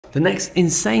The next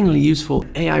insanely useful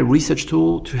AI research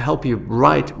tool to help you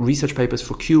write research papers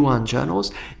for Q1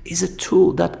 journals is a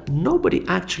tool that nobody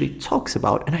actually talks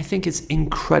about, and I think it's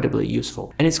incredibly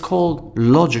useful. And it's called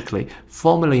Logically,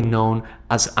 formerly known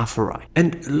as Aphorai.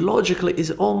 And Logically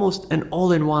is almost an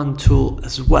all-in-one tool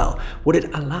as well. What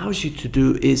it allows you to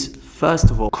do is,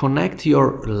 first of all, connect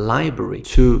your library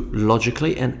to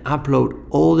Logically and upload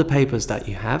all the papers that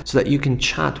you have so that you can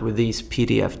chat with these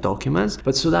PDF documents,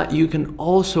 but so that you can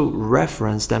also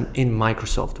reference them in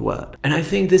Microsoft Word. And I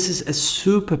think this is a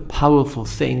super powerful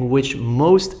thing which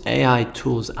most AI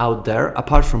tools out there,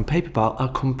 apart from PaperPal, are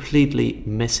completely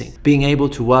missing. Being able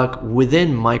to work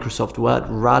within Microsoft Word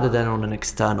rather than on an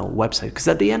external website. Because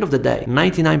at the end of the day,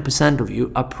 99% of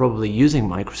you are probably using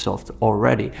Microsoft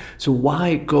already. So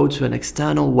why go to an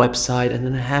external website and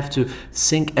then have to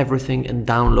sync everything and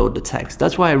download the text?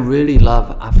 That's why I really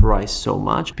love Aphorai so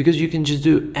much, because you can just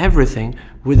do everything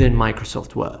within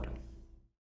Microsoft Word.